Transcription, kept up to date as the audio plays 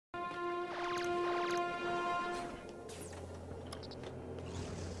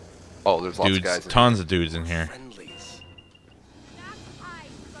Oh, there's lots of guys. Tons of dudes in here.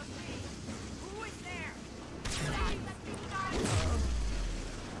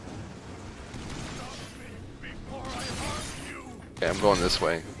 Okay, I'm going this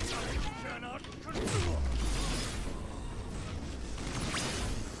way.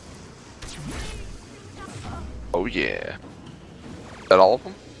 Oh yeah. Is that all of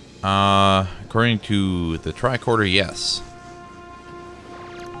them? According to the tricorder, yes.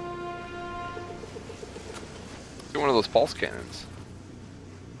 Get one of those pulse cannons.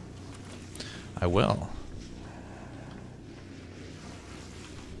 I will.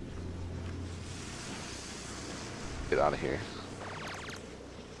 Get out of here.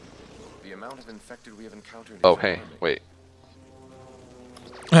 The amount of infected we have encountered. Oh, hey, wait.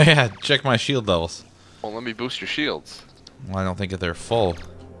 Oh yeah, check my shield levels. Well, let me boost your shields. Well, I don't think that they're full.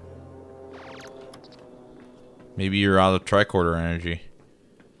 Maybe you're out of tricorder energy.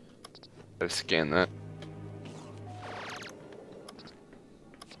 Gotta scan that.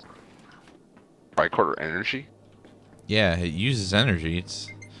 Tricorder energy? Yeah, it uses energy.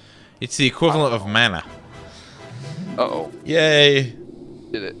 It's the equivalent of mana. Uh-oh. Yay!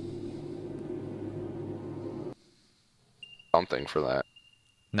 Did it. Something for that.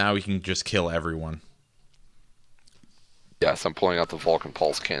 Now we can just kill everyone. Yes, I'm pulling out the Vulcan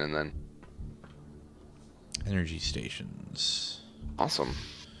pulse cannon then. Energy stations. Awesome.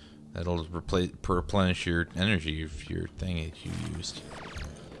 That'll replenish your energy of your thing that you used.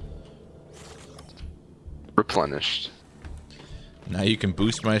 Replenished. Now you can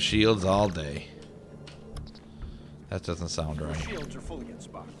boost my shields all day. That doesn't sound right. Shields are fully in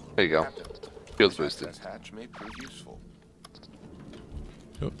Spock. There you go. Shields boosted. This hatch may prove useful.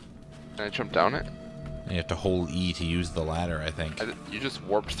 Oop. Can I jump down it? You have to hold E to use the ladder, I think. You just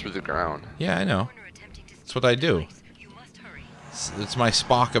warped through the ground. Yeah, I know. That's what I do. It's my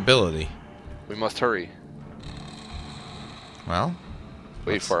Spock ability. We must hurry. Well?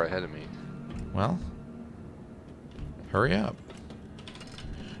 Way far ahead of me. Well? Hurry up.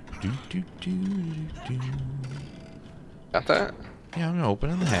 Got that? Yeah, I'm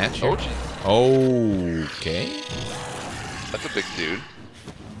opening the hatch here. Oh, geez. Okay. That's a big dude.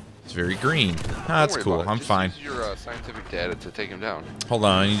 It's very green. Ah, that's Don't worry cool. about it. I'm Just fine. use your scientific data to take him down. Hold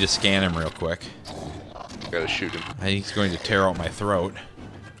on, I need to scan him real quick. Gotta shoot him. I think he's going to tear out my throat.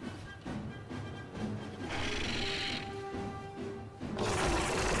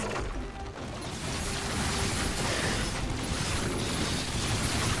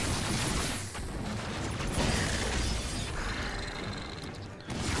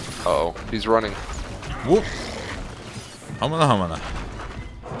 Uh-oh, he's running. Whoop! Humana humana.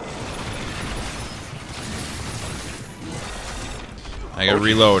 I gotta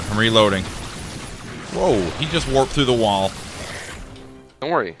reload. I'm reloading. Whoa, he just warped through the wall. Don't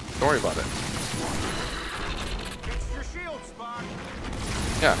worry about it. Fix your shield, Spock.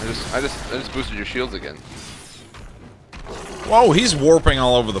 Yeah, I just boosted your shields again. Whoa, he's warping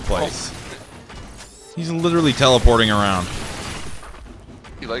all over the place. He's literally teleporting around.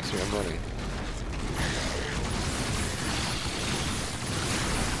 He likes me, I'm running.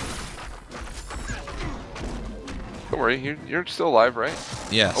 Don't worry, you're still alive, right?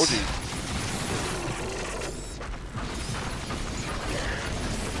 Yes. Oh, geez.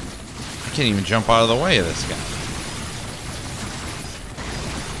 I can't even jump out of the way of this guy.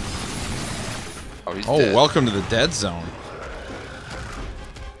 Oh, he's Oh, dead. welcome to the dead zone.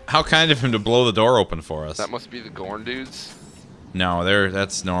 How kind of him to blow the door open for us. That must be the Gorn dudes. No,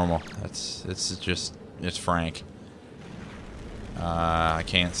 that's normal. It's Frank. I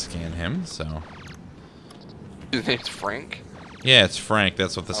can't scan him, so. His name's Frank? Yeah, it's Frank.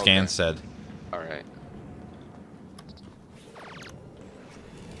 That's what the scan said. Alright.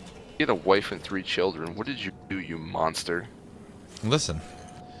 He had a wife and 3 children. What did you do, you monster? Listen,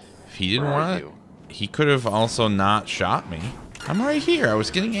 if he didn't Where are want it, you? he could have also not shot me. I'm right here. I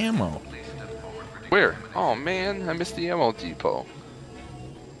was getting ammo. Where? Oh man, I missed the ammo depot.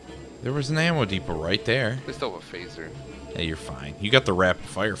 There was an ammo depot right there. They still have a phaser. Hey, you're fine. You got the rapid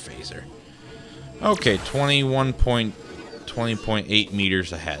fire phaser. Okay, 20.8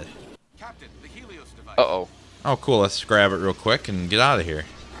 meters ahead. Captain, the Helios device. Uh-oh. Oh, cool. Let's grab it real quick and get out of here.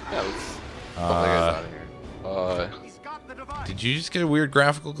 Yeah, let's get out of here. He's got the device. Did you just get a weird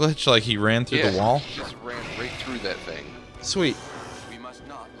graphical glitch like he ran through the wall? He just ran right through that thing. Sweet. We must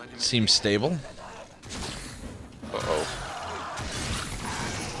not let him. Seems stable. Uh-oh.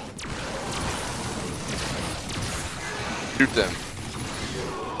 Shoot them.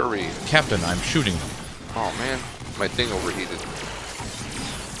 Hurry. Captain, I'm shooting them. Oh man, my thing overheated.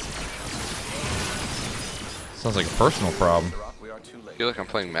 Sounds like a personal problem. We are too late. feel like I'm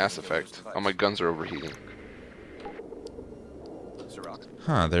playing Mass Effect. All my guns are overheating. Sirach.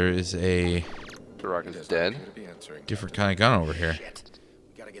 Huh, there is a The rocket is dead. different kind of gun over here. Shit.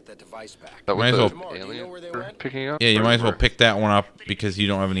 We gotta get that device back. That Might was as the well- alien Do you know where they we're went? picking up? Yeah, you might as well Or- pick that one up because you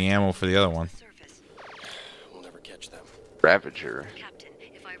don't have any ammo for the other one. We'll never catch them. Ravager. Captain,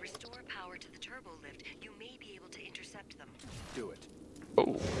 if I restore power to the turbo lift, you may be able to intercept them. Do it.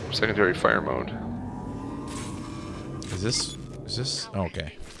 Oh, secondary fire mode. Is this? Power has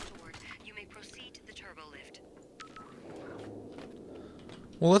Okay. been restored. You may proceed to the turbo lift.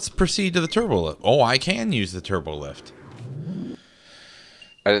 Well, let's proceed to the turbo lift. Oh, I can use the turbo lift.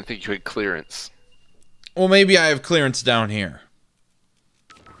 I didn't think you had clearance. Well, maybe I have clearance down here.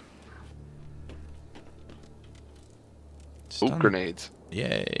 Ooh, Stun- grenades.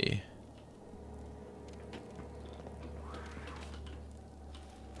 Yay.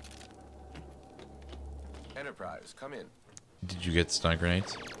 Enterprise, come in. Did you get stun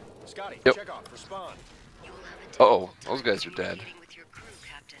grenades? Scotty, Yep. check off. Respond. You will have a Uh-oh, technical those guys are dead. communicating with your crew,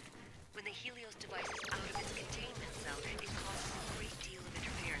 Captain. When the Helios device is out of its containment cell, it causes a great deal of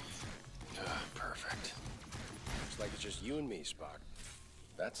interference. Perfect. Looks like it's just you and me, Spock.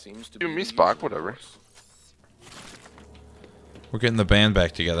 That seems to You be and me, the Spock, usual whatever. course. We're getting the band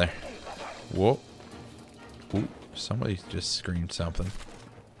back together. Whoa. Ooh, somebody just screamed something.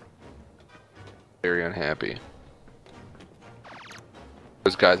 Very unhappy.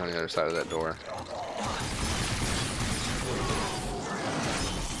 There's guys on the other side of that door.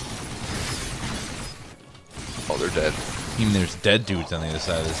 Oh, they're dead. Even there's dead dudes on the other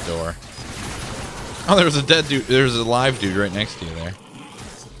side of this door. Oh, there was a dead dude. There's a live dude right next to you there.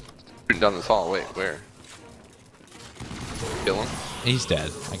 Shooting down this hall. Wait, where? Kill him? He's dead.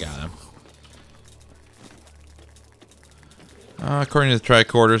 I got him. According to the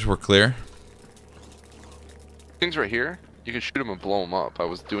tricorders, we're clear. Things right here. You can shoot him and blow him up. I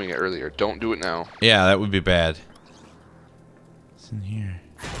was doing it earlier. Don't do it now. Yeah, that would be bad. What's in here?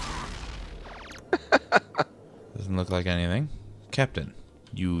 Doesn't look like anything. Captain,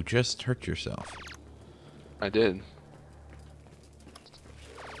 you just hurt yourself. I did.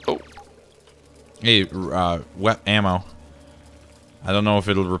 Oh, Hey, wet ammo. I don't know if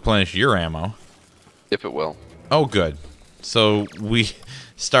it'll replenish your ammo. if it will. Oh, good. So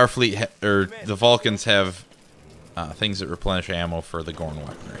Starfleet, or the Vulcans have things that replenish ammo for the Gorn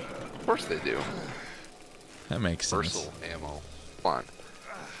weaponry. Of course they do. That makes sense. Versatile ammo. Come on.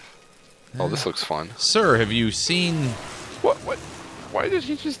 Oh, this looks fun. Sir, have you seen... What? Why did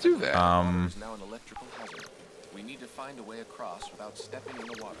he just do that? Is now an electrical hazard. We need to find a way across without stepping in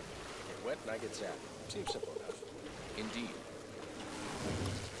the water. Get wet and I get zapped. Seems simple enough. Indeed.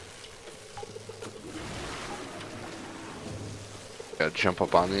 Gotta jump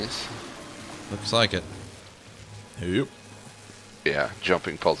up on these. Looks like it. Yep. Yeah,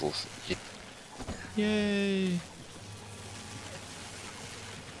 jumping puzzles. Yeah. Yay.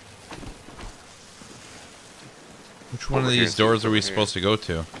 Which one Over of here, these see doors what's are we over here. supposed to go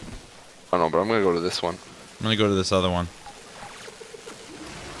to? I'm I don't know, but I'm gonna go to this one. gonna go to this other one.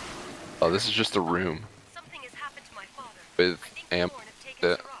 Oh, this is just a room Something has happened to my father. with I think the amp. Gorn have taken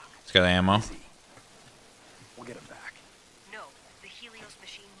Yeah. Sirach. It's got ammo. We'll get him back. No, the Helios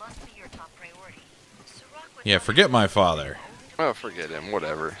machine must be your top priority. Sirach would Yeah, not forget be my able to father. Oh, forget him.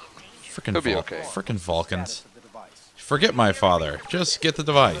 Whatever. danger. Frickin' He'll be okay. Frickin' Vulcans. Status of the device. Forget my father. Just get the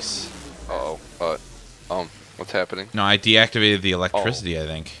device. Uh oh. What's happening? No, I deactivated the electricity, I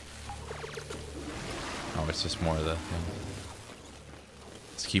think. Oh, it's just more of the thing.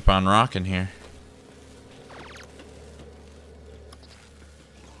 Let's keep on rocking here.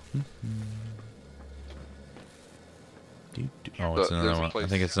 Oh, it's There's another a one. I place-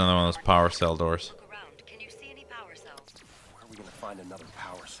 think it's another one of those power cell doors. Look around. Can you see any power cells? Where are we gonna find another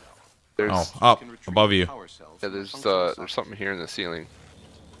power cell? There's Oh, up above you. yeah, there's something here in the ceiling.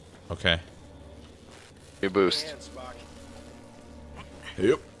 Okay. You boost. Hand, Spock.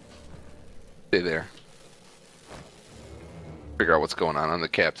 Yep. Stay there. Figure out what's going on. I'm the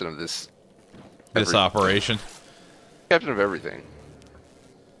captain of this. This operation. Captain of everything.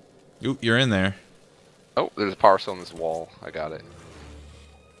 Ooh, you're in there. Oh, there's a power cell on this wall. I got it.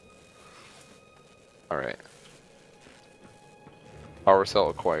 Alright. Power cell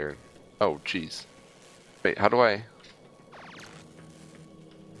acquired. Oh, jeez. Wait, how do I...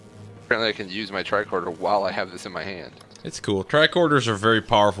 Apparently I can use my tricorder while I have this in my hand. It's cool. Tricorders are very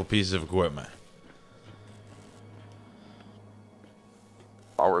powerful pieces of equipment.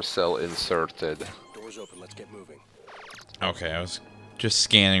 Power cell inserted. Doors open. Let's get moving. Okay, I was just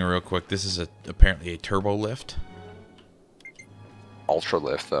scanning real quick. This is apparently a turbo lift. Ultra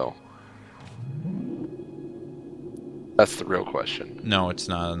lift, though. That's the real question. No, it's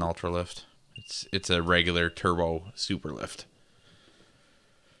not an ultra lift. It's a regular turbo super lift.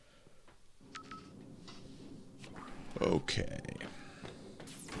 Okay.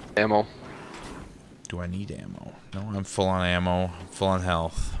 Ammo. Do I need ammo? No, I'm full on ammo. I'm full on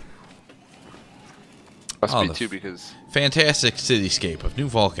health. Must Oh, be the too because fantastic cityscape of New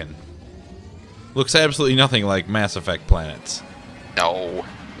Vulcan. Looks absolutely nothing like Mass Effect planets. no.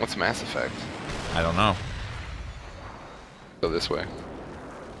 What's Mass Effect? I don't know. Go this way.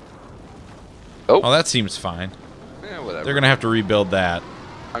 Oh, that seems fine. Yeah, whatever. They're gonna have to rebuild that.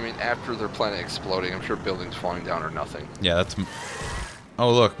 I mean, after their planet exploding, I'm sure buildings falling down are nothing. Yeah, that's...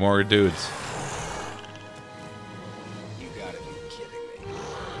 Oh, look, more dudes. You gotta be kidding me.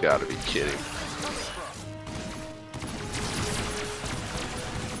 Gotta be kidding.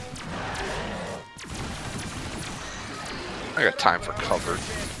 I got time for cover.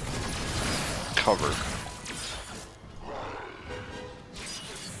 Cover.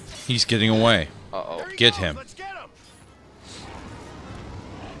 He's getting away. Uh-oh. Get him. Let's get him.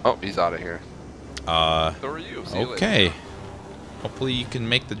 Oh, he's out of here. So are you. See you later. Okay. Hopefully you can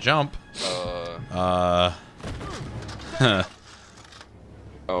make the jump. Oh,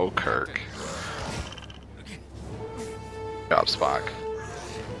 Kirk. Good job, Spock.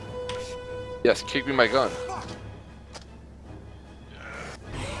 Yes, kick me my gun.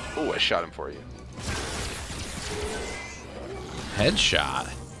 Oh, I shot him for you.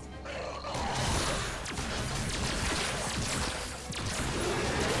 Headshot.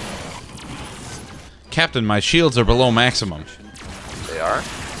 Captain, my shields are below maximum. They are?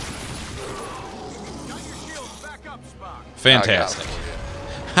 Fantastic.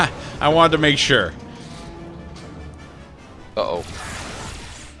 Ha! I wanted to make sure. Uh-oh.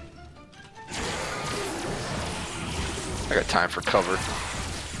 I got time for cover.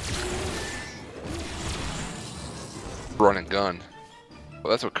 Run and gun.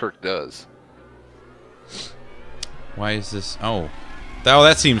 Well, that's what Kirk does. Why is this? Oh,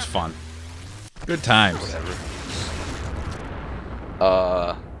 that seems fun. Good times. Whatever.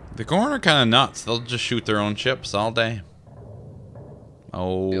 The Gorn are kind of nuts. They'll just shoot their own ships all day.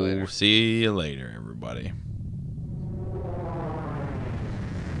 Oh, see you later, everybody.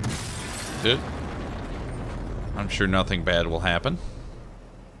 Good. I'm sure nothing bad will happen.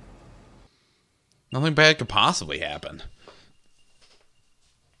 Nothing bad could possibly happen.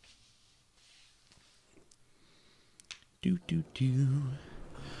 Do do do.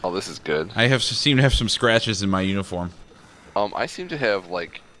 Oh, this is good. I seem to have some scratches in my uniform. I seem to have,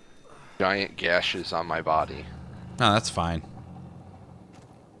 like, giant gashes on my body. No, that's fine.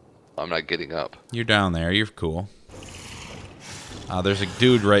 I'm not getting up. You're down there. You're cool. There's a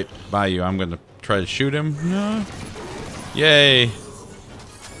dude right by you. I'm going to try to shoot him. No. Yay.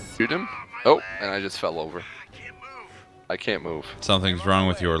 Shoot him? Oh, and I just fell over. I can't move. Something's wrong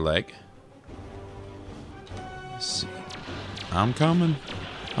with your leg. I'm coming.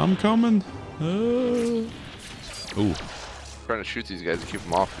 I'm coming. Ooh. Trying to shoot these guys to keep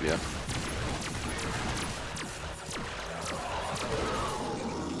them off of you.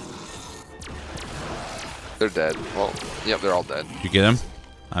 They're dead. Well, yep, they're all dead. Did you get him?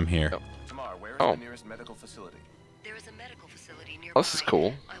 I'm here. Yep. Tamar, where is Oh. the nearest medical facility? There is a medical facility nearby. Oh, this is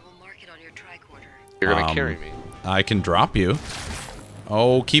cool. I will mark it on your tricorder. You're gonna carry me. I can drop you.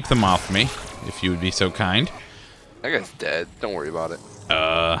 Oh, keep them off me, if you would be so kind. That guy's dead. Don't worry about it.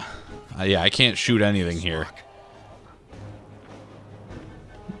 Yeah, I can't shoot anything here.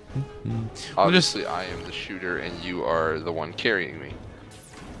 Obviously, I am the shooter, and you are the one carrying me.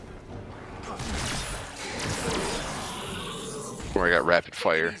 Where I got rapid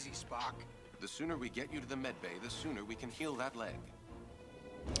fire. Easy, Spock. The sooner we get you to the med bay, the sooner we can heal that leg.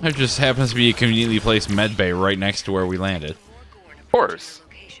 There just happens to be a conveniently placed med bay right next to where we landed. Of course.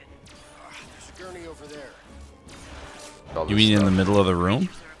 Location. There's a gurney over there. All You this mean in the stuff. middle of the room?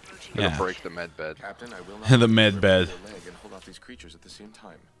 Gonna Yeah. break the med bed. Captain, I will not The med bed. your leg and hold off these creatures at the same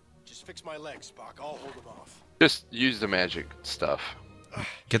time. Just fix my leg, Spock. I'll hold them off. Just use the magic stuff.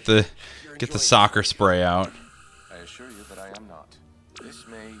 Get the soccer spray out. I assure you that I am not. This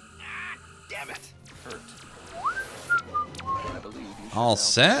may Damn it! hurt. I believe you should All now-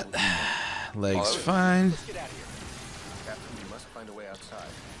 set. Legs fine. Let's get out of here. Captain, you must find a way outside.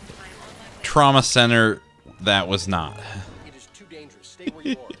 Trauma center. That was not. It is too dangerous. Stay where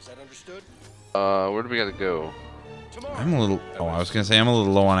you are. Is that understood? Where do we gotta go? Tomorrow. I'm a little. Oh, I was gonna say I'm a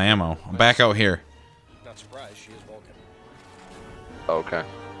little low on ammo. I'm back out here. Not surprised. She is Vulcan. Okay.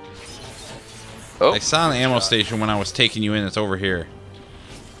 Oh, I saw an ammo station when I was taking you in. It's over here.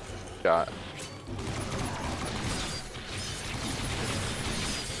 shot.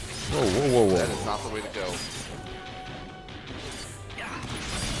 Whoa, whoa, whoa, That whoa. is not the way to go.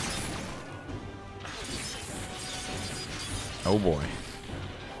 Oh boy.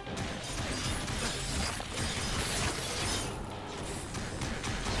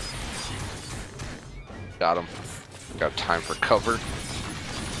 Got him. Got time for cover.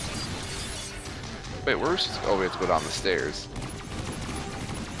 Wait, where's? Oh, we have to go down the stairs.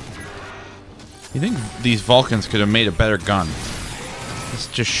 You think these Vulcans could have made a better gun? This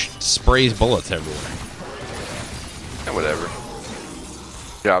just sprays bullets everywhere. Yeah, whatever.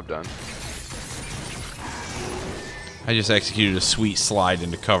 Job done. I just executed a sweet slide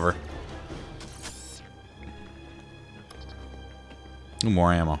into cover.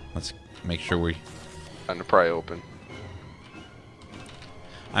 More ammo. Let's make sure we... Time to pry open.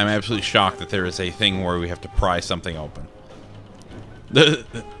 I'm absolutely shocked that there is a thing where we have to pry something open.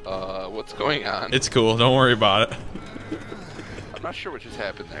 What's going on? It's cool. Don't worry about it. I'm not sure what just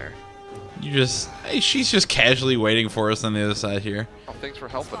happened there. You just... Hey, she's just casually waiting for us on the other side here. Oh, thanks for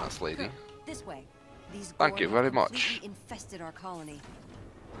helping us, lady. This way. These Thank you Gorn very have much. completely infested our colony.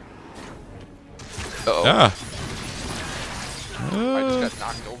 Uh-oh. Ah. I just got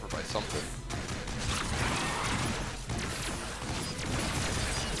knocked over by something.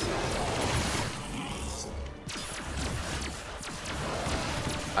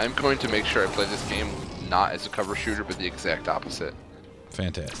 I'm going to make sure I play this game not as a cover shooter, but the exact opposite.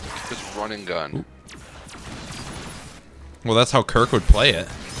 Fantastic. Just run and gun. Well, that's how Kirk would play it.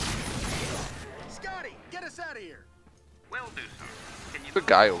 Scotty, get us out of here. Will do, sir. Can you There's a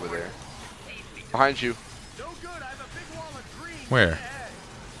guy over there. Behind you. No good. I have a big wall of green. Where? ahead.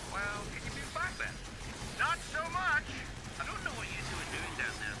 Well, can you move back then? Not so much. I don't know what you two are doing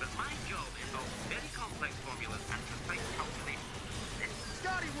down there, but my job involves very complex formulas and precise calculations.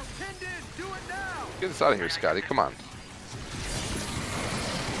 Scotty, we're pinned in. Do it now. Get us out of here, Scotty. Come on. There's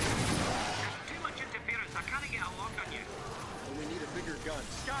too much interference. I can't get a lock on you. Well, we need a bigger gun.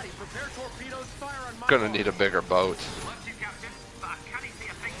 Scotty, prepare torpedoes. Fire on my Gonna wall. need a bigger boat. Love to, Captain, but I can't see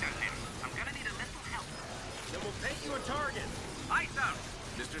a thing down there. I'm gonna need a little help. Then we'll paint you a target. Aye, sir.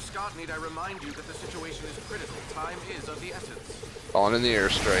 Mr. Scott, need I remind you that the situation is critical. Time is of the essence. Falling in the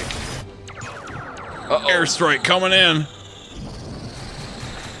airstrike. Uh-oh. Airstrike coming in.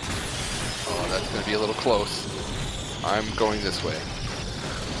 Oh, that's gonna be a little close. I'm going this way.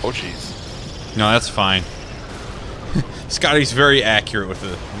 Oh, jeez. No, that's fine. Scotty's very accurate with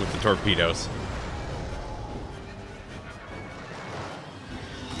the torpedoes.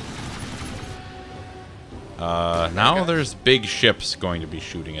 Now there's big ships going to be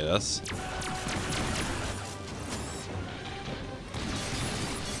shooting at us.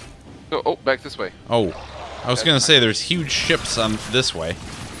 Oh, back this way. Oh, I was gonna say there's huge ships on this way.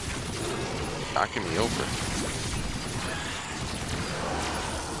 Knocking me over.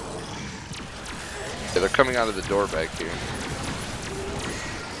 Yeah, they're coming out of the door back here.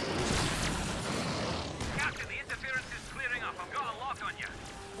 Captain, the interference is clearing up. I've got a lock on you.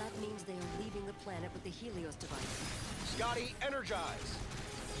 That means they are leaving the planet with the Helios device. Scotty, energize.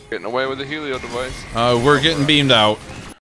 Getting away with the helio device. We're getting beamed out.